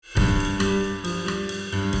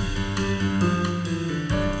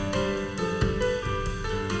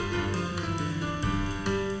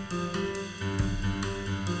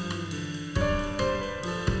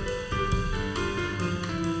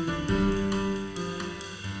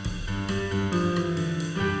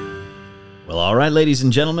right, ladies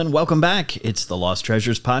and gentlemen, welcome back. It's the Lost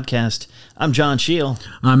Treasures Podcast. I'm John Scheel.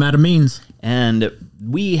 I'm Adam Means. And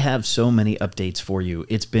we have so many updates for you.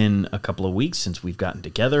 It's been a couple of weeks since we've gotten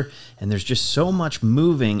together, and there's just so much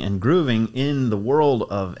moving and grooving in the world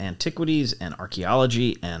of antiquities and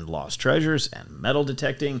archaeology and lost treasures and metal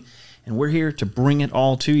detecting. And we're here to bring it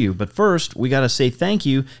all to you. But first, we got to say thank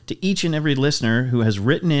you to each and every listener who has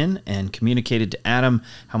written in and communicated to Adam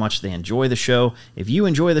how much they enjoy the show. If you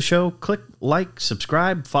enjoy the show, click like,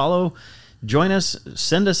 subscribe, follow, join us,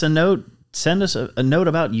 send us a note. Send us a note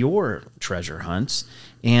about your treasure hunts.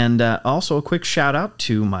 And also a quick shout out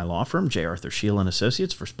to my law firm, J. Arthur Scheel and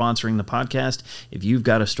Associates, for sponsoring the podcast. If you've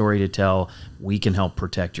got a story to tell, we can help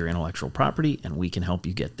protect your intellectual property, and we can help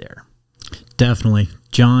you get there. Definitely.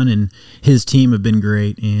 John and his team have been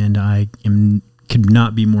great, and could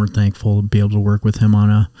not be more thankful to be able to work with him on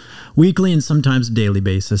a weekly and sometimes daily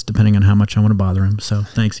basis, depending on how much I want to bother him. So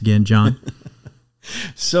thanks again, John.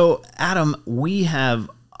 So, Adam, we have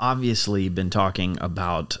obviously been talking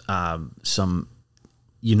about some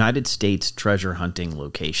United States treasure hunting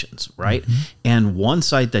locations, right? Mm-hmm. And one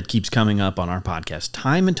site that keeps coming up on our podcast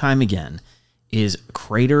time and time again is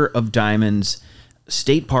Crater of Diamonds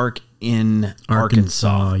State Park in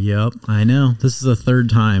Arkansas. Yep, I know. This is the third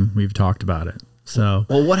time we've talked about it. So,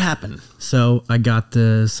 well, what happened? So I got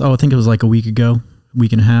this, I think it was like a week ago,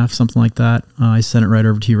 week and a half, something like that. I sent it right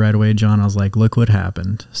over to you right away, John. I was like, look what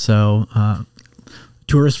happened. So,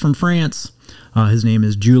 tourist from France. His name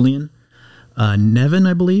is Julien Navis,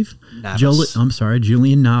 I believe.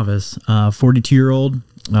 Julien Navis, 42-year-old,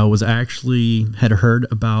 had heard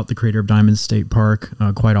about the Crater of Diamonds State Park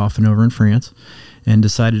quite often over in France, and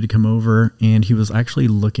decided to come over, and he was actually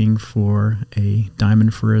looking for a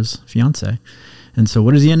diamond for his fiance. And so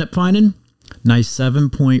what does he end up finding? Nice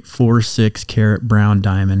 7.46 carat brown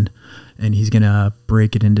diamond, and he's going to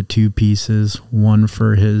break it into two pieces, one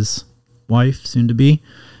for his wife, soon to be,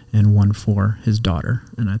 and one for his daughter.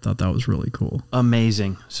 And I thought that was really cool.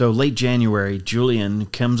 Amazing. So late January, Julien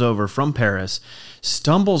comes over from Paris,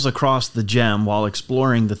 stumbles across the gem while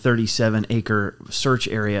exploring the 37-acre search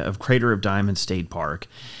area of Crater of Diamonds State Park.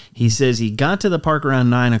 He says he got to the park around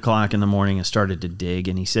 9 o'clock in the morning and started to dig,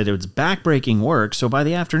 and he said it was backbreaking work, so by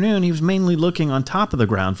the afternoon he was mainly looking on top of the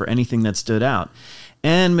ground for anything that stood out.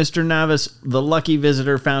 And Mr. Navis, the lucky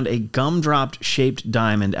visitor, found a gumdrop shaped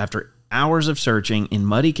diamond after hours of searching in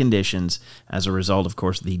muddy conditions as a result, of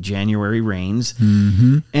course, the January rains.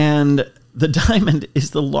 Mm-hmm. And the diamond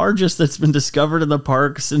is the largest that's been discovered in the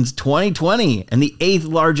park since 2020 and the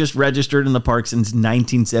 8th largest registered in the park since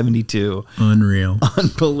 1972. Unreal.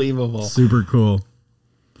 Unbelievable. Super cool.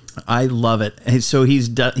 I love it. So he's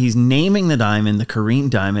naming the diamond the Karine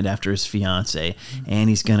diamond after his fiance, and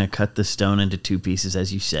he's going to cut the stone into two pieces,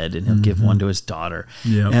 as you said, and he'll give one to his daughter.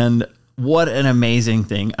 Yep. And what an amazing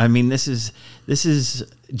thing. I mean, this is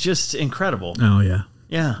just incredible. Oh, yeah.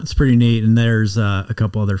 Yeah. It's pretty neat. And there's a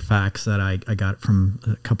couple other facts that I got from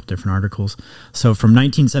a couple different articles. So from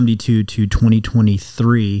 1972 to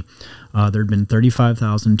 2023, there had been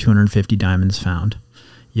 35,250 diamonds found.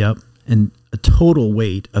 Yep. And a total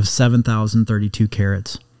weight of 7,032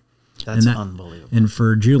 carats. That's unbelievable. And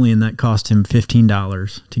for Julien, that cost him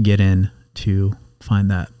 $15 to get in to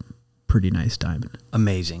find that pretty nice diamond.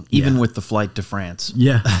 Amazing. Even with the flight to France.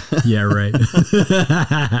 Yeah. Yeah, right.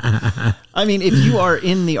 I mean, if you are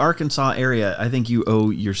in the Arkansas area, I think you owe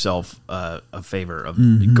yourself a favor of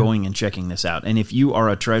going and checking this out. And if you are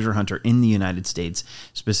a treasure hunter in the United States,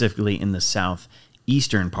 specifically in the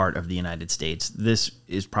southeastern part of the United States, this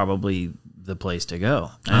is probably the place to go.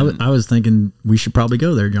 I was thinking we should probably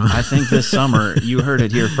go there, John. I think this summer, you heard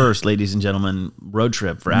it here first, ladies and gentlemen, road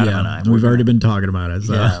trip for Adam and I. We've already been talking about it.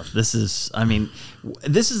 So. Yeah, this is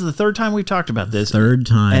the third time we've talked about this. Third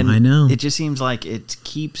time, and I know. It just seems like it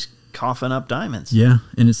keeps coughing up diamonds. Yeah,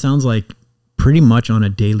 and it sounds like pretty much on a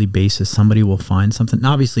daily basis, somebody will find something.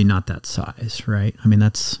 Obviously not that size, right? I mean,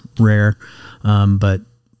 that's rare, but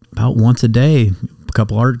about once a day, a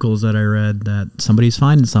couple articles that I read that somebody's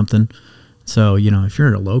finding something. So, if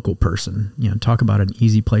you're a local person, talk about an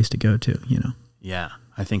easy place to go to, Yeah,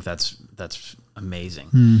 I think that's amazing.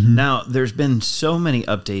 Mm-hmm. Now, there's been so many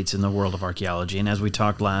updates in the world of archaeology, and as we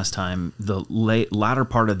talked last time, the latter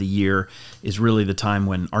part of the year is really the time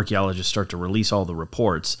when archaeologists start to release all the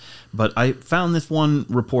reports. But I found this one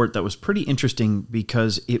report that was pretty interesting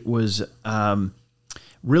because it was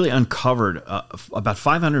really uncovered about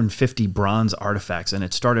 550 bronze artifacts, and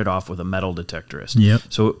it started off with a metal detectorist. Yep.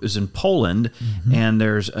 So it was in Poland, and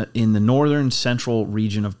there's in the northern central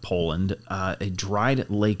region of Poland, a dried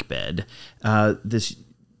lake bed. This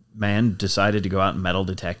man decided to go out metal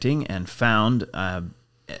detecting and found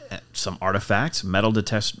some artifacts. Metal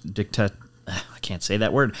detectorist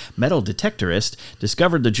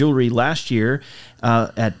discovered the jewelry last year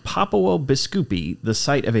at Papua Biskupi, the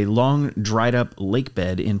site of a long dried up lake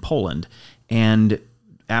bed in Poland. And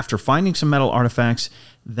after finding some metal artifacts,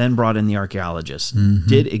 then brought in the archaeologists,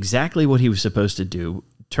 did exactly what he was supposed to do,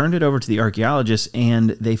 turned it over to the archaeologists,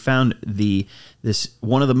 and they found this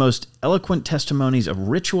one of the most eloquent testimonies of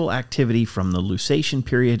ritual activity from the Lusatian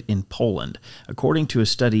period in Poland, according to a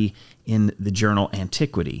study in the journal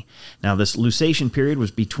Antiquity. Now, this Lusatian period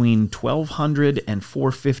was between 1200 and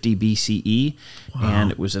 450 BCE,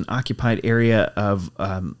 and it was an occupied area of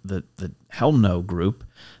the Helmno group.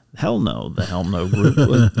 The Helmno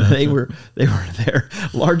group. they were there,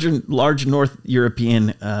 large North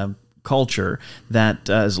European culture that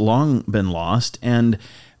has long been lost. And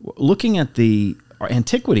looking at the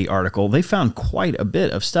Antiquity article, they found quite a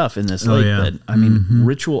bit of stuff in this lake bed. I mean,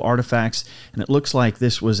 ritual artifacts, and it looks like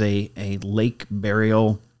this was a lake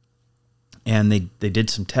burial, and they did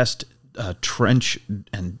some test trench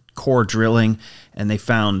and core drilling, and they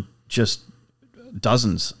found just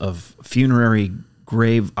dozens of funerary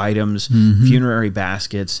grave items, funerary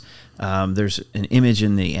baskets. There's an image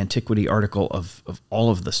in the Antiquity article of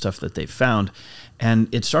all of the stuff that they found.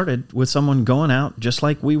 And it started with someone going out, just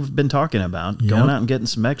like we've been talking about, going out and getting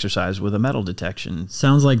some exercise with a metal detection.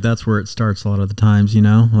 Sounds like that's where it starts a lot of the times,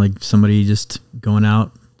 like somebody just going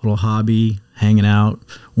out, little hobby, hanging out,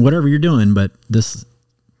 whatever you're doing. But this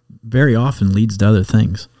very often leads to other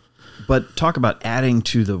things. But talk about adding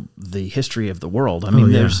to the history of the world. I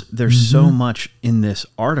mean, there's so much in this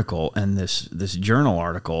article and this journal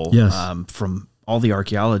article from all the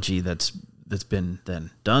archaeology that's been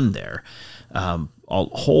then done there. A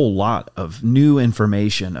whole lot of new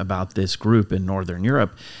information about this group in Northern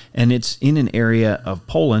Europe, and it's in an area of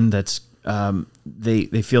Poland that's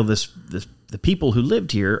they feel the people who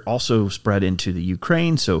lived here also spread into the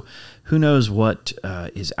Ukraine. So who knows what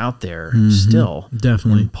is out there still?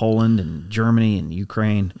 Definitely. In Poland and Germany and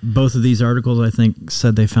Ukraine. Both of these articles, I think,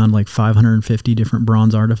 said they found like 550 different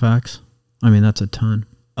bronze artifacts. I mean, that's a ton.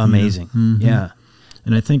 Amazing. Yeah.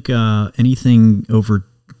 And I think anything over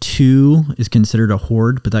 2 is considered a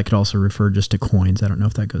hoard, but that could also refer just to coins. I don't know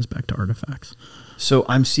if that goes back to artifacts. So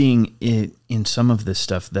I'm seeing it in some of this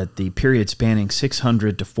stuff that the period spanning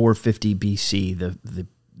 600 to 450 BC,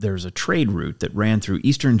 there's a trade route that ran through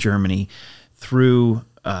eastern Germany through,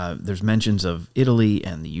 there's mentions of Italy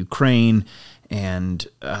and the Ukraine and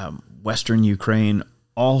western Ukraine,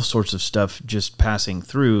 all sorts of stuff just passing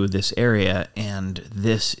through this area. And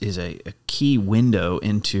this is a key window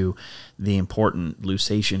into the important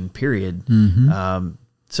Lusatian period.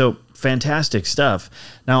 So fantastic stuff.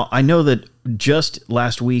 Now, I know that just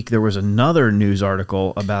last week there was another news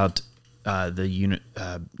article about the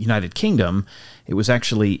United Kingdom. It was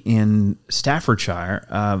actually in Staffordshire.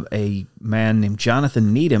 A man named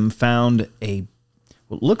Jonathan Needham found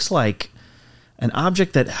what looks like an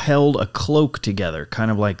object that held a cloak together, kind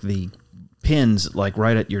of like the pins, like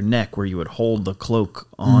right at your neck where you would hold the cloak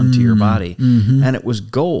onto your body. And it was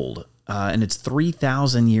gold, and it's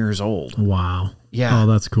 3,000 years old. Wow. Yeah. Oh,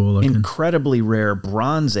 that's cool looking. Incredibly rare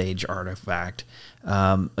Bronze Age artifact.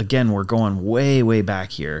 Again, we're going way, way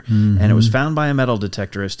back here. And it was found by a metal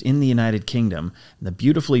detectorist in the United Kingdom. The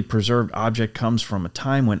beautifully preserved object comes from a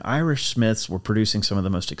time when Irish smiths were producing some of the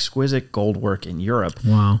most exquisite gold work in Europe.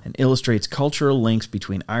 Wow. And illustrates cultural links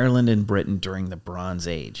between Ireland and Britain during the Bronze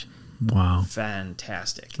Age. Wow.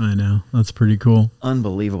 Fantastic. I know. That's pretty cool.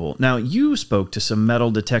 Unbelievable. Now, you spoke to some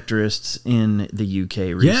metal detectorists in the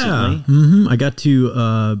UK recently. Yeah. I got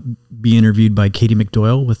to be interviewed by Katie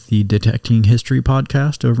McDoyle with the Detecting History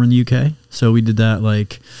podcast over in the UK. So we did that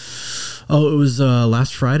it was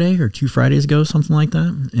last Friday or 2 Fridays ago, something like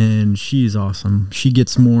that. And she's awesome. She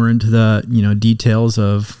gets more into the, details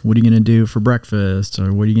of what are you going to do for breakfast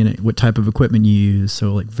or what type of equipment you use.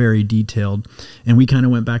 So very detailed. And we kind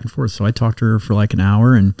of went back and forth. So I talked to her for an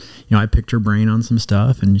hour and, I picked her brain on some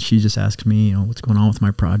stuff and she just asked me, what's going on with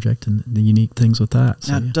my project and the unique things with that.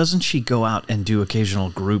 So, now, doesn't she go out and do occasional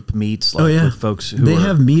group meets with folks who they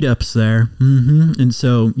have meetups there. And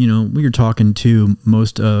so, we were talking to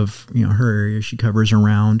most of, her area. She covers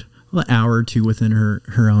around an hour or two within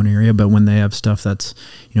her own area, but when they have stuff that's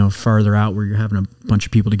farther out where you're having a bunch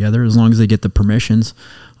of people together, as long as they get the permissions,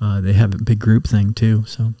 they have a big group thing too.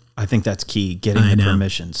 So I think that's key, getting the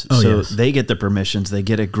permissions. Oh, so yes. they get the permissions, they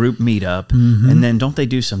get a group meetup, and then don't they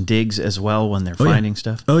do some digs as well when they're finding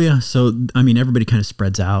stuff? Oh, yeah. So, I mean, everybody kind of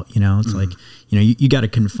spreads out, It's like, you got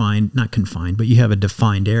to not confined, but you have a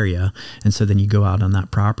defined area. And so then you go out on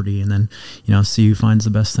that property and then, see who finds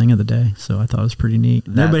the best thing of the day. So I thought it was pretty neat.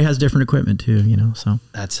 Everybody has different equipment too, so.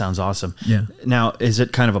 That sounds awesome. Yeah. Now, is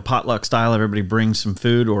it kind of a potluck style? Everybody brings some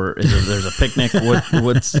food, or there's a picnic? What's going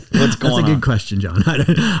on? That's a good question, John.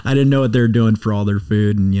 I didn't know what they were doing for all their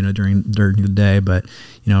food and, during the day, but,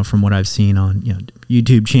 from what I've seen on,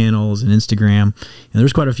 YouTube channels and Instagram,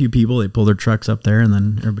 there's quite a few people. They pull their trucks up there and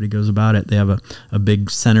then everybody goes about it. They have a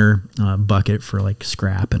big center bucket for like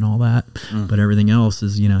scrap and all that, but everything else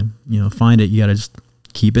is, find it. You got to just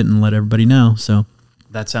keep it and let everybody know. So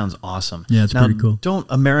that sounds awesome. Yeah, it's pretty cool. Don't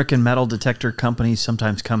American metal detector companies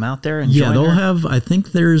sometimes come out there and join? They'll have, I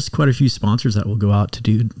think there's quite a few sponsors that will go out to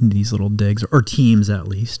do these little digs, or teams at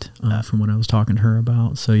least, from what I was talking to her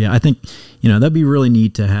about. So yeah, I think, that'd be really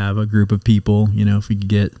neat to have a group of people, if we could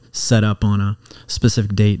get set up on a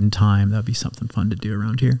specific date and time, that'd be something fun to do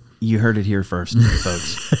around here. You heard it here first,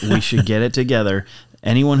 folks. We should get it together.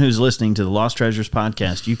 Anyone who's listening to the Lost Treasures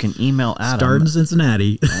podcast, you can email Adam. Start in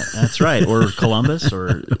Cincinnati. That's right. Or Columbus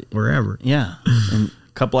or wherever. Yeah. And a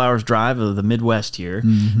couple hours drive of the Midwest here.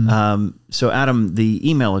 So Adam, the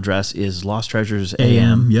email address is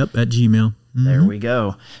losttreasuresam. Yep. At Gmail. There we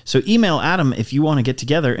go. So email Adam if you want to get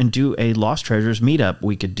together and do a Lost Treasures meetup.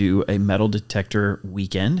 We could do a metal detector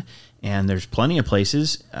weekend. And there's plenty of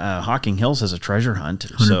places. Hocking Hills has a treasure hunt,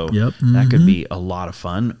 so that could be a lot of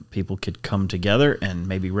fun. People could come together and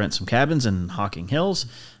maybe rent some cabins in Hocking Hills,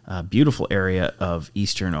 a beautiful area of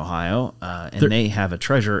eastern Ohio, and they have a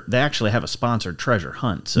treasure. They actually have a sponsored treasure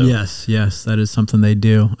hunt. So yes, that is something they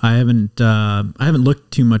do. I haven't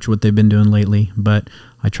looked too much what they've been doing lately, but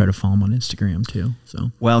I try to follow them on Instagram too. So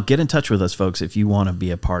well, get in touch with us, folks, if you want to be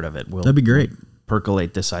a part of it. That'd be great.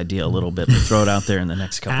 Percolate this idea a little bit, but throw it out there in the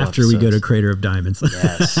next couple after episodes. We go to Crater of Diamonds.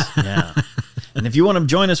 Yes, yeah. And if you want to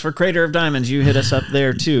join us for Crater of Diamonds, you hit us up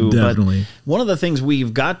there too. Definitely. But one of the things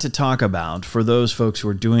we've got to talk about for those folks who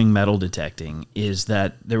are doing metal detecting is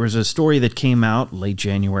that there was a story that came out late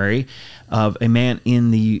January of a man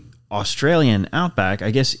in the Australian outback,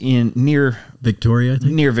 I guess near Victoria. I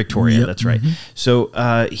think. Near Victoria, that's right. So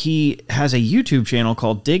he has a YouTube channel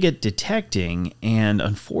called Dig It Detecting, and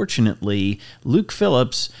unfortunately, Luke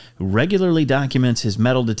Phillips, who regularly documents his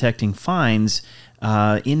metal detecting finds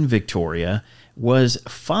in Victoria, was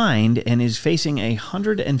fined and is facing a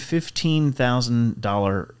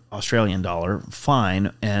 $115,000 Australian dollar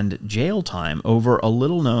fine and jail time over a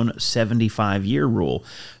little-known 75-year rule.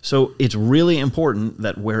 So it's really important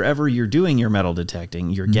that wherever you're doing your metal detecting,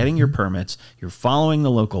 you're getting your permits, you're following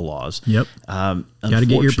the local laws. Yep. Got to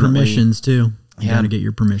get your permissions, too. You got to get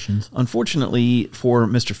your permissions. Unfortunately for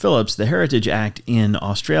Mr. Phillips, the Heritage Act in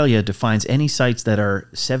Australia defines any sites that are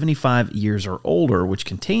 75 years or older, which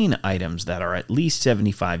contain items that are at least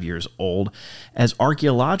 75 years old, as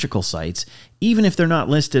archaeological sites, even if they're not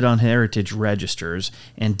listed on heritage registers,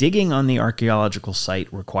 and digging on the archaeological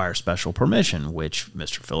site requires special permission, which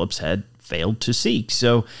Mr. Phillips had failed to seek.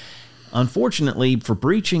 So, unfortunately, for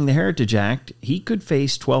breaching the Heritage Act, he could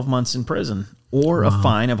face 12 months in prison or a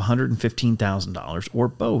fine of $115,000 or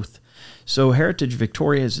both. So Heritage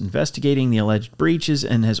Victoria is investigating the alleged breaches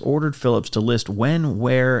and has ordered Phillips to list when,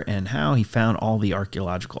 where, and how he found all the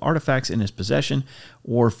archaeological artifacts in his possession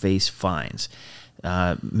or face fines.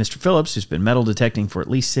 Mr. Phillips, who's been metal detecting for at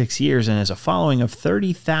least 6 years and has a following of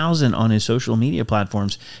 30,000 on his social media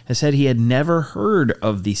platforms, has said he had never heard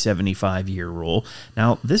of the 75-year rule.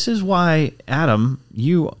 Now, this is why, Adam,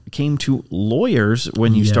 you came to lawyers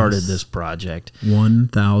when you started this project.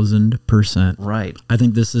 1,000%. Right. I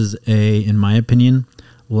think this is in my opinion,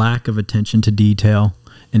 lack of attention to detail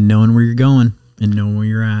and knowing where you're going and knowing where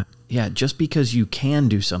you're at. Yeah, just because you can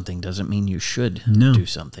do something doesn't mean you should do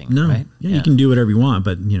something, right? Yeah, you can do whatever you want,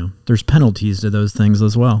 but, there's penalties to those things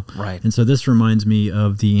as well. Right. And so this reminds me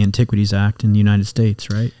of the Antiquities Act in the United States,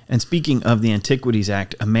 right? And speaking of the Antiquities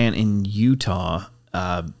Act, a man in Utah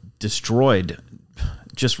just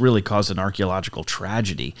really caused an archaeological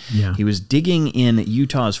tragedy. Yeah. He was digging in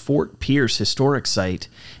Utah's Fort Pierce historic site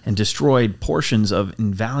and destroyed portions of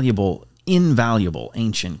invaluable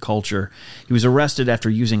ancient culture. He was arrested after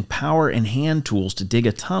using power and hand tools to dig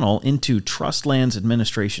a tunnel into Trust Lands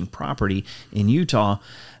Administration property in Utah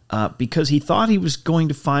because he thought he was going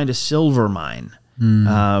to find a silver mine.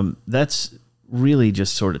 That's really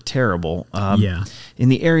just sort of terrible. In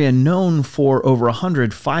the area known for over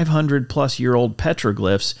 500-plus-year-old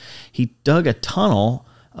petroglyphs, he dug a tunnel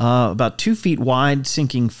about 2 feet wide,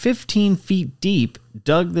 sinking 15 feet deep,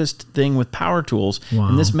 dug this thing with power tools. Wow.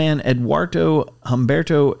 And this man, Eduardo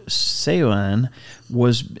Humberto Seoane,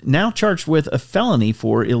 was now charged with a felony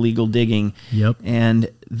for illegal digging. Yep. And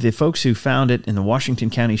the folks who found it in the Washington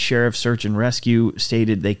County Sheriff's Search and Rescue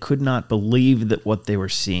stated they could not believe that what they were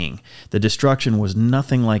seeing. The destruction was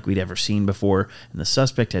nothing like we'd ever seen before, and the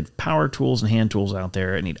suspect had power tools and hand tools out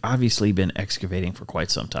there, and he'd obviously been excavating for quite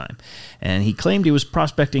some time. And he claimed he was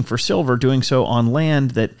prospecting for silver, doing so on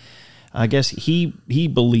land that I guess he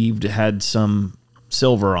believed had some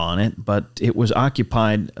silver on it, but it was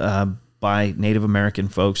occupied by Native American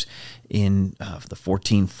folks in the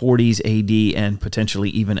 1440s AD and potentially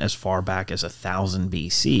even as far back as 1000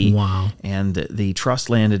 BC. Wow. And the Trust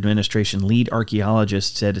Land Administration lead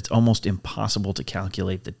archaeologist said it's almost impossible to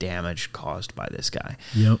calculate the damage caused by this guy.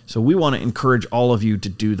 Yep. So we want to encourage all of you to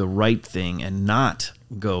do the right thing and not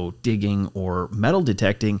go digging or metal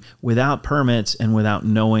detecting without permits and without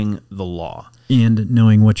knowing the law. And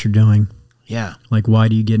knowing what you're doing. Yeah. Like, why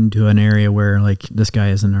do you get into an area where, like, this guy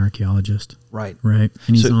is an archaeologist? Right. Right.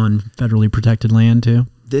 And he's on federally protected land, too.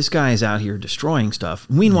 This guy is out here destroying stuff.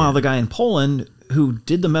 Meanwhile, the guy in Poland who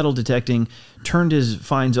did the metal detecting turned his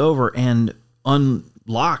finds over and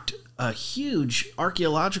unlocked a huge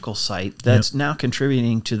archaeological site that's now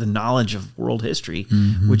contributing to the knowledge of world history,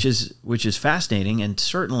 which is fascinating, and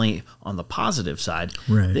certainly on the positive side.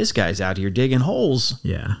 Right. This guy's out here digging holes.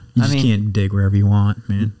 Yeah. You just can't dig wherever you want,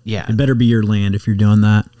 man. Yeah. It better be your land if you're doing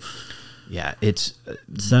that. Yeah, it's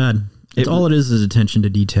sad. It's all it is attention to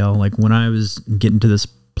detail. Like, when I was getting to this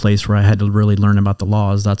place where I had to really learn about the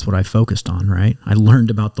laws, that's what I focused on, right? I learned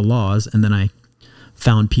about the laws, and then I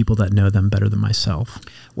found people that know them better than myself.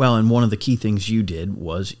 Well, and one of the key things you did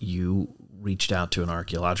was you reached out to an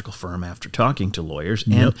archaeological firm after talking to lawyers.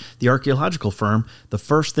 And the archaeological firm, the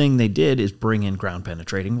first thing they did is bring in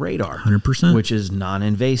ground-penetrating radar. 100%. Which is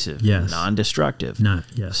non-invasive, non-destructive.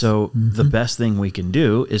 So the best thing we can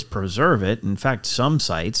do is preserve it. In fact, some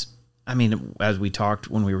sites, I mean, as we talked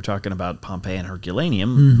when we were talking about Pompeii and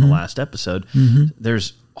Herculaneum in the last episode,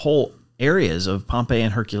 there's whole areas of Pompeii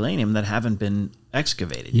and Herculaneum that haven't been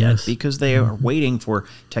excavated yet because they are waiting for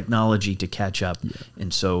technology to catch up,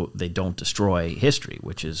 and so they don't destroy history,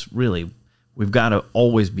 which is really, we've got to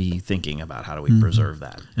always be thinking about how do we preserve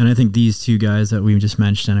that. And I think these two guys that we just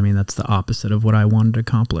mentioned, I mean, that's the opposite of what I wanted to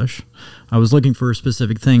accomplish. I was looking for a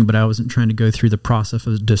specific thing, but I wasn't trying to go through the process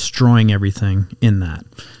of destroying everything in that.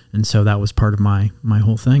 And so that was part of my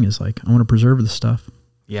whole thing, is like, I want to preserve this stuff.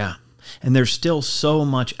 Yeah. And there's still so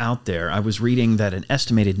much out there. I was reading that an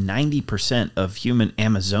estimated 90% of human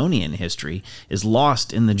Amazonian history is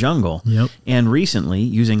lost in the jungle. And recently,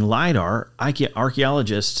 using LiDAR,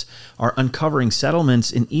 archaeologists are uncovering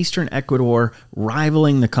settlements in eastern Ecuador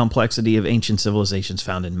rivaling the complexity of ancient civilizations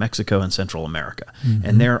found in Mexico and Central America.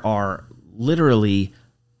 And there are literally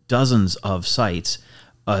dozens of sites.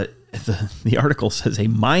 The article says a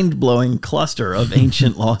mind-blowing cluster of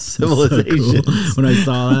ancient lost civilizations. So cool. When I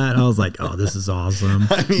saw that, I was like, oh, this is awesome.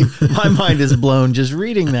 I mean, my mind is blown just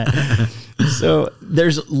reading that. So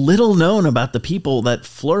there's little known about the people that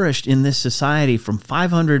flourished in this society from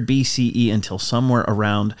 500 BCE until somewhere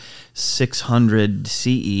around 600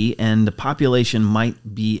 CE, and the population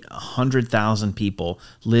might be 100,000 people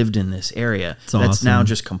lived in this area. That's now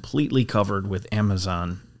just completely covered with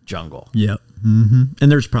Amazon jungle. And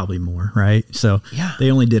there's probably more, right? So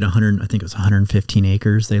they only did 100, I think it was 115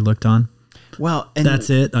 acres they looked on. Well, and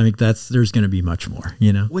that's it. I mean, there's going to be much more,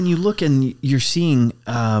 you know. When you look and you're seeing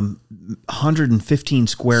 115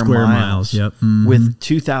 square miles with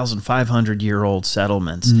 2,500-year-old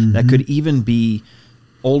settlements that could even be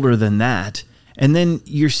older than that. And then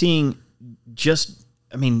you're seeing just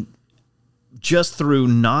through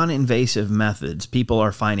non-invasive methods, people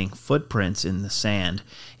are finding footprints in the sand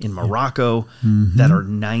in Morocco that are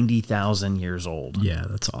 90,000 years old. Yeah,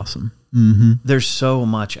 that's awesome. There's so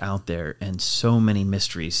much out there and so many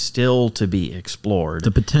mysteries still to be explored.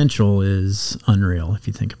 The potential is unreal if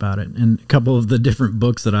you think about it. And a couple of the different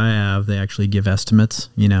books that I have, they actually give estimates,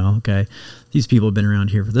 you know, okay, these people have been around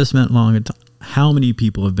here for this long. How many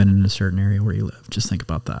people have been in a certain area where you live? Just think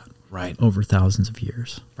about that. Right. Over thousands of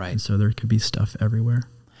years. Right. And so there could be stuff everywhere.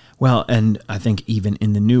 Well, and I think even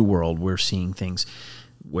in the New World, we're seeing things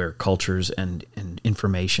where cultures and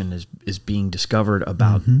information is being discovered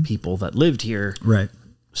about people that lived here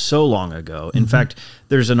so long ago. In fact,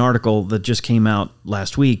 there's an article that just came out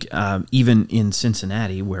last week, even in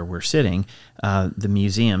Cincinnati, where we're sitting, the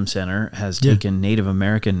Museum Center has taken Native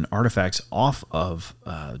American artifacts off of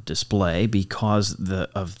display because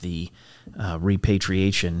of the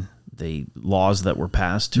repatriation the laws that were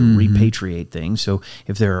passed to repatriate things. So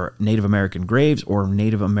if there are Native American graves or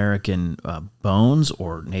Native American bones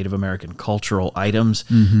or Native American cultural items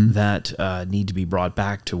that need to be brought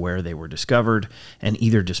back to where they were discovered and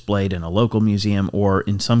either displayed in a local museum or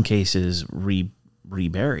in some cases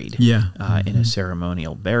reburied in a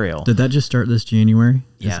ceremonial burial. Did that just start this January?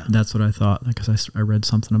 Yeah. That's what I thought, because I read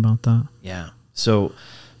something about that. Yeah. So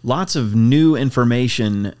lots of new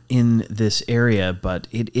information in this area, but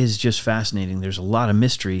it is just fascinating. There's a lot of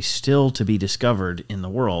mystery still to be discovered in the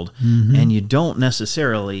world, and you don't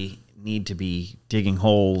necessarily need to be digging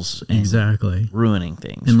holes and ruining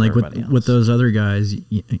things. And like with those other guys,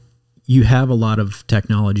 you have a lot of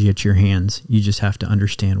technology at your hands. You just have to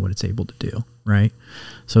understand what it's able to do, right?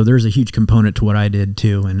 So there's a huge component to what I did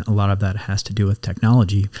too, and a lot of that has to do with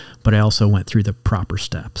technology, but I also went through the proper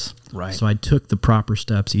steps. Right. So I took the proper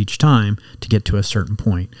steps each time to get to a certain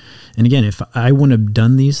point. And again, if I wouldn't have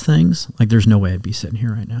done these things, like there's no way I'd be sitting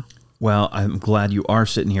here right now. Well, I'm glad you are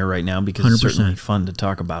sitting here right now because 100%. It's certainly fun to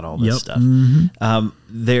talk about all this stuff.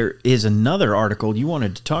 There is another article you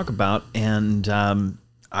wanted to talk about, and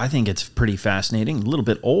I think it's pretty fascinating. A little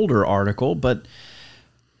bit older article, but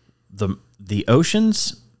the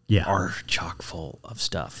oceans are chock full of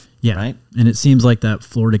stuff. Yeah. Right? And it seems like that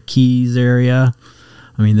Florida Keys area.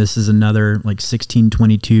 I mean, this is another like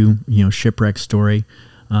 1622, shipwreck story.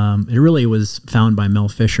 It really was found by Mel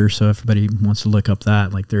Fisher. So if everybody wants to look up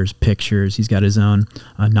that, like there's pictures. He's got his own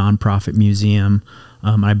nonprofit museum.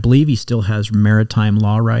 I believe he still has maritime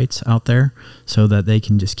law rights out there so that they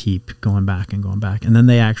can just keep going back and going back. And then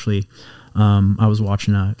they actually, I was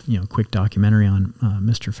watching a quick documentary on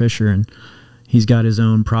Mr. Fisher, and he's got his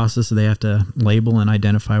own process. So they have to label and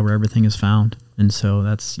identify where everything is found. And so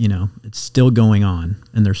that's, it's still going on,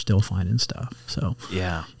 and they're still finding stuff. So,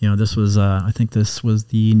 this was, I think this was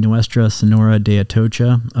the Nuestra Señora de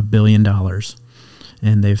Atocha, $1 billion.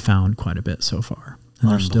 And they've found quite a bit so far. And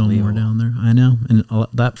there's still more down there. I know. And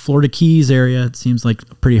that Florida Keys area, it seems like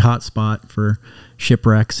a pretty hot spot for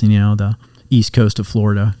shipwrecks, and, the east coast of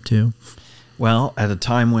Florida, too. Well, at a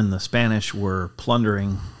time when the Spanish were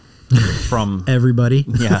plundering from everybody.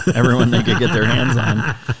 Everyone they could get their hands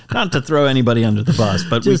on. Not to throw anybody under the bus,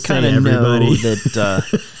 but we kind of know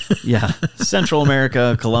that, Central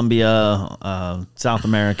America, Colombia, South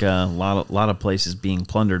America, a lot of places being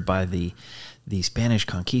plundered by the Spanish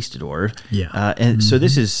conquistador. And so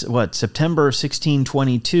this is September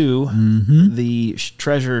 1622. The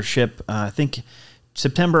treasure ship, I think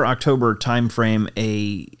September, October time frame,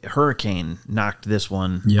 a hurricane knocked this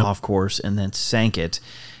one off course and then sank it.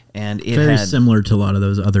 And it very similar to a lot of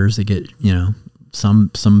those others that get,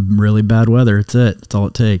 some really bad weather. That's all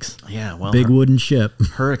it takes. Yeah, well, big wooden ship.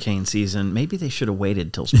 Hurricane season. Maybe they should have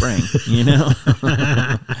waited till spring.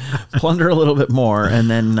 Plunder a little bit more and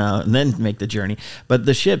then make the journey. But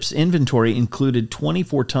the ship's inventory included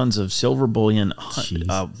 24 tons of silver bullion,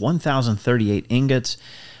 1,038 ingots,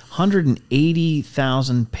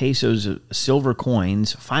 180,000 pesos of silver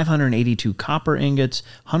coins, 582 copper ingots,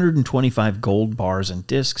 125 gold bars and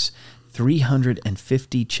discs,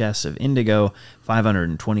 350 chests of indigo,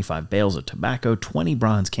 525 bales of tobacco, 20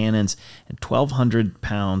 bronze cannons, and 1,200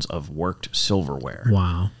 pounds of worked silverware.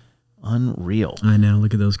 Wow. Unreal. I know.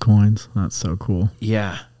 Look at those coins. That's so cool.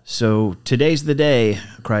 Yeah. So today's the day,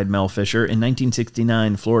 cried Mel Fisher. In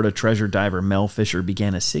 1969, Florida treasure diver Mel Fisher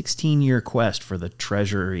began a 16-year quest for the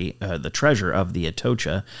treasure of the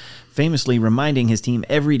Atocha, famously reminding his team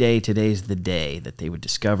every day, today's the day, that they would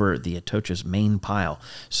discover the Atocha's main pile.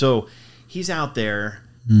 So he's out there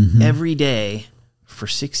every day for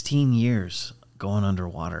 16 years going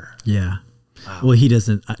underwater. Yeah. Wow. Well, he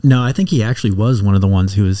doesn't. No, I think he actually was one of the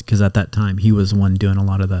ones who was, because at that time he was the one doing a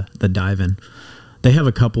lot of the diving. They have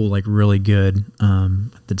a couple like really good.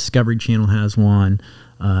 The Discovery Channel has one,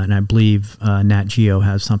 and I believe Nat Geo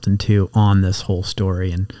has something too on this whole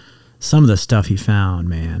story. And some of the stuff he found,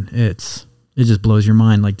 man, it just blows your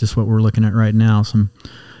mind. Like just what we're looking at right now, some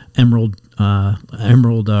emerald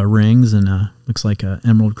rings and looks like an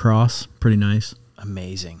emerald cross. Pretty nice.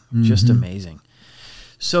 Amazing, just amazing.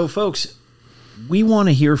 So, folks, we want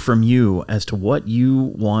to hear from you as to what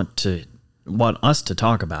you want us to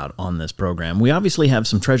talk about on this program. We obviously have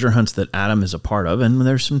some treasure hunts that Adam is a part of, and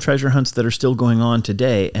there's some treasure hunts that are still going on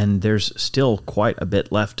today, and there's still quite a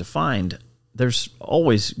bit left to find. There's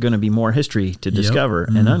always going to be more history to discover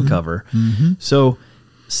and uncover. So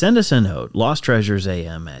send us a note,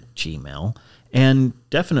 losttreasuresam@gmail.com, and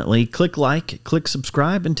definitely click like, click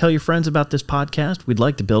subscribe, and tell your friends about this podcast. We'd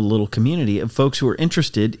like to build a little community of folks who are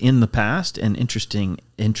interested in the past and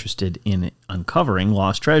interested in uncovering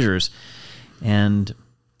lost treasures. And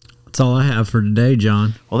That's all I have for today,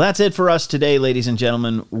 John. Well, that's it for us today, ladies and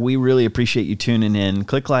gentlemen. We really appreciate you tuning in.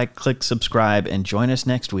 Click like, click subscribe, and join us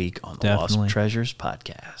next week on the Lost Treasures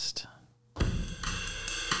Podcast.